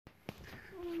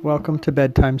Welcome to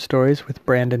Bedtime Stories with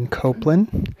Brandon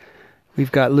Copeland.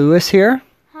 We've got Lewis here.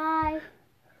 Hi.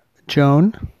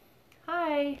 Joan.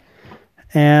 Hi.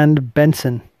 And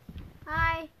Benson.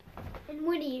 Hi. And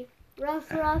Woody.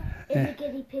 Ruff Ruff and the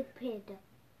guinea pig panda.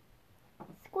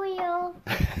 Squeal.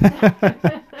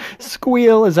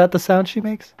 Squeal, is that the sound she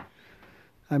makes?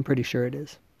 I'm pretty sure it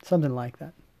is. Something like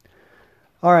that.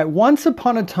 All right, once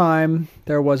upon a time,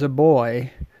 there was a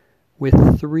boy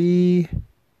with 3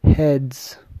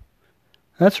 heads.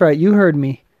 That's right, you heard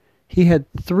me. He had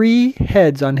 3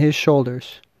 heads on his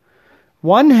shoulders.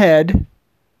 One head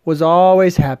was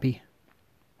always happy.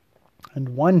 And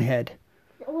one head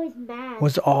Always mad.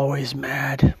 was always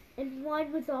mad. And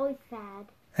one was always sad.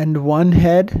 And one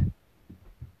head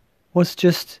was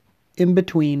just in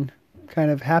between, kind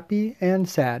of happy and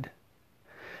sad.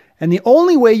 And the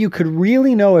only way you could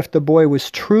really know if the boy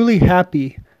was truly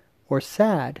happy or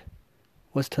sad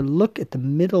was to look at the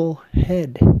middle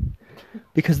head.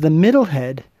 Because the middle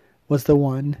head was the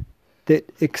one that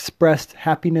expressed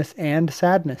happiness and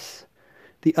sadness.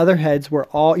 The other heads were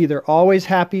all either always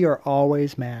happy or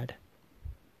always mad.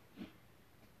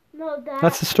 No,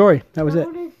 That's the story. That was it.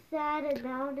 Now is sad and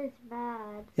now is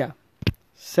mad.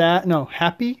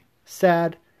 Happy,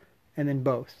 sad, and then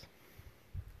both.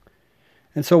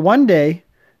 And so one day,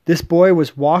 this boy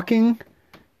was walking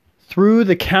through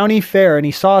the county fair and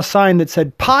he saw a sign that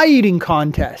said pie eating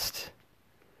contest.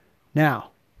 Now,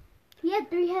 He had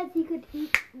 3 heads he could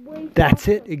eat way that's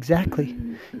it, exactly.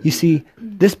 You see,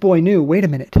 this boy knew, wait a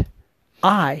minute,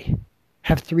 I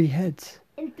have 3 heads.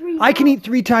 And 3 I can eat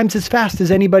 3 times as fast as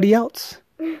anybody else.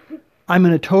 I'm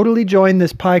going to totally join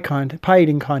this pie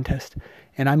eating contest,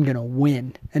 and I'm going to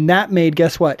win. And that made,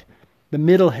 guess what? The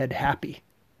middle head happy.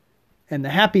 And the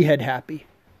happy head happy.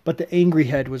 But the angry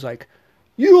head was like,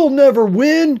 you'll never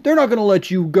win. They're not going to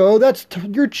let you go.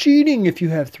 You're cheating if you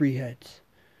have 3 heads.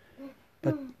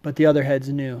 But the other heads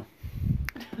knew.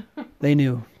 They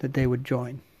knew that they would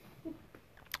join.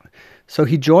 So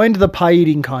he joined the pie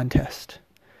eating contest.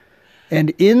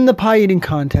 And in the pie eating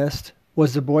contest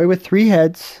was the boy with 3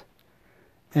 heads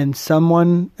and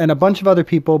a bunch of other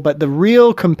people, but the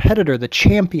real competitor, the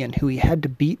champion who he had to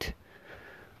beat,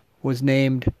 was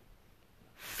named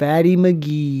Fatty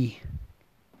McGee.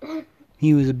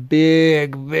 He was a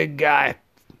big guy.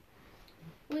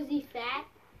 Was he fat?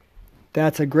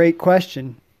 That's a great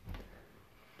question.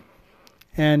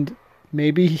 And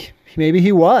maybe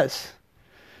he was.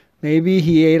 Maybe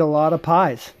he ate a lot of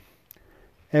pies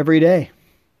every day.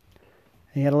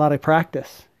 He had a lot of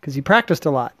practice because he practiced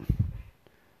a lot.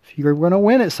 If you're going to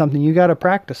win at something, you got to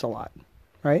practice a lot,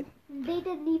 right? They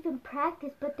didn't even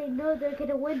practice, but they know they're going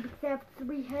to win because they have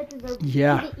 3 heads and they're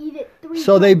Yeah. going to eat it 3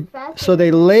 So times faster. So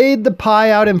they laid the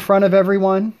pie out in front of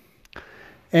everyone,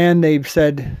 and they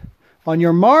said, on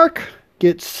your mark,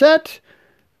 get set,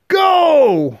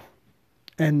 go!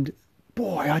 And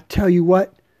boy, I tell you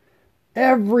what,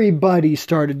 everybody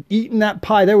started eating that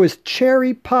pie. There was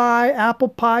cherry pie, apple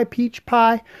pie, peach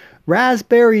pie,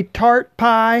 raspberry tart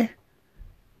pie,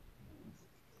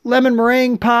 lemon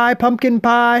meringue pie, pumpkin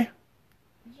pie,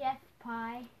 Jeff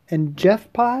pie. and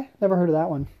Jeff pie. Never heard of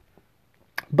that one.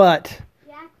 But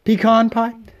Jack. pecan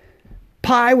pie.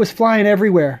 Pie was flying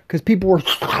everywhere because people were.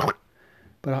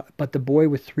 But the boy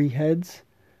with 3 heads,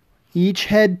 each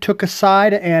head took a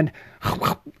side and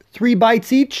 3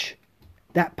 bites each.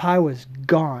 That pie was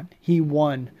gone. He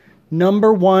won.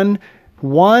 Number 1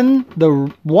 won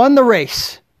the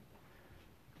race.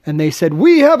 And they said,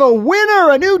 "We have a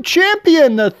winner, a new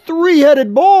champion, the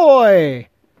 3-headed boy."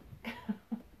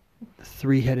 The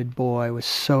 3-headed boy was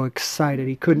so excited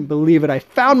he couldn't believe it. I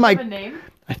found Have a name?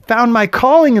 my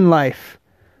calling in life.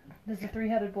 Does the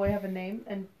 3-headed boy have a name?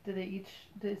 And does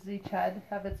each head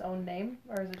have its own name?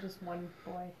 Or is it just one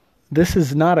boy? This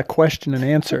is not a question and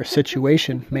answer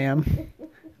situation, ma'am.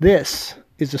 This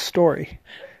is a story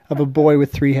of a boy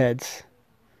with 3 heads.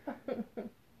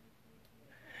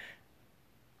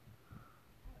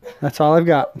 That's all I've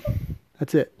got.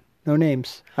 That's it. No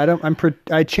names.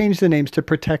 I changed the names to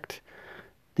protect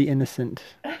the innocent.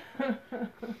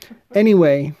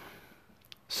 Anyway,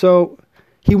 so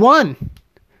he won.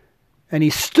 And he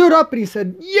stood up and he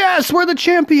said, "Yes, we're the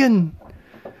champion."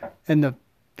 And the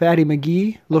Fatty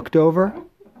McGee looked over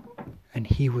and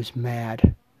he was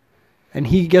mad. And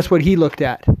guess what he looked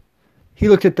at? He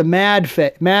looked at the mad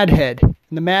head.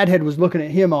 And the mad head was looking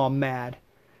at him all mad.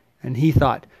 And he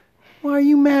thought, "Why are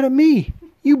you mad at me?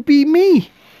 You beat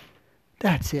me."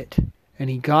 That's it. And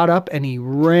he got up and he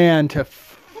ran to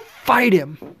fight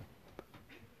him.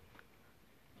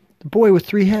 The boy with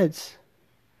 3 heads.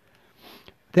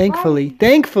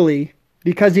 Thankfully,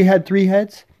 because he had 3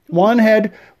 heads, One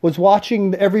head was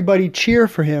watching everybody cheer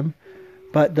for him,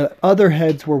 but the other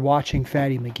heads were watching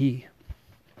Fatty McGee.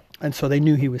 And so they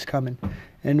knew he was coming.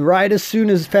 And right as soon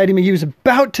as Fatty McGee was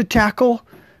about to tackle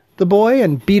the boy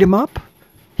and beat him up,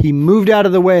 he moved out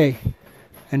of the way.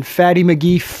 And Fatty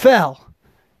McGee fell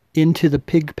into the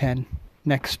pig pen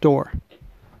next door.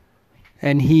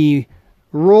 And he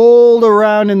rolled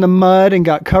around in the mud and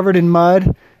got covered in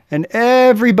mud. And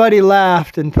everybody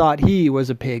laughed and thought he was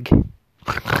a pig.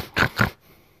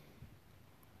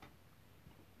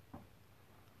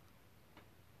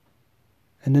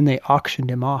 And then they auctioned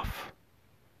him off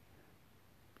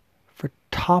for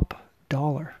top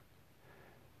dollar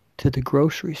to the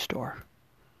grocery store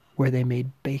where they made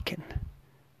bacon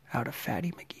out of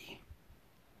Fatty McGee.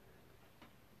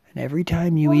 And every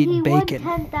time you eat bacon... He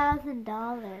won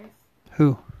 $10,000.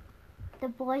 Who? The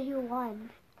boy who won.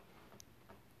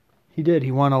 He did.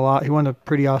 He won a lot. He won a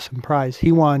pretty awesome prize.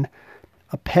 He won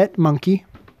a pet monkey,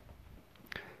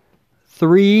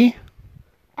 3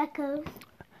 Echoes.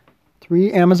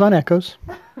 3 Amazon Echoes,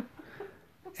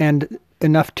 and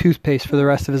enough toothpaste for the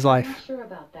rest of his I'm life. not sure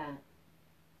about that.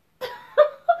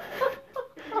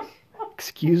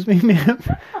 Excuse me, ma'am?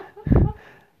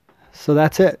 So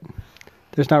that's it.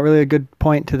 There's not really a good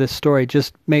point to this story.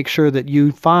 Just make sure that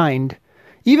you find...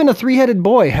 Even a 3-headed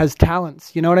boy has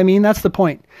talents. You know what I mean? That's the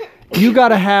point. You got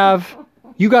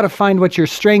to find what your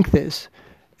strength is.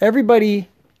 Everybody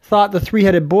thought the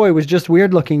 3-headed boy was just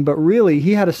weird looking, but really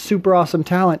he had a super awesome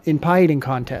talent in pie eating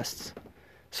contests.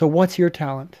 So what's your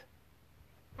talent?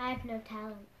 I have no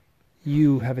talent.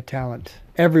 You have a talent.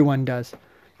 Everyone does.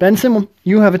 Benson,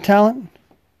 you have a talent?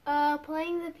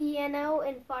 Playing the piano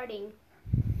and farting.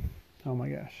 Oh my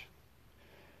gosh.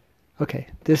 Okay,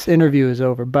 this interview is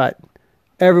over, but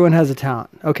everyone has a talent.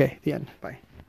 Okay, the end. Bye.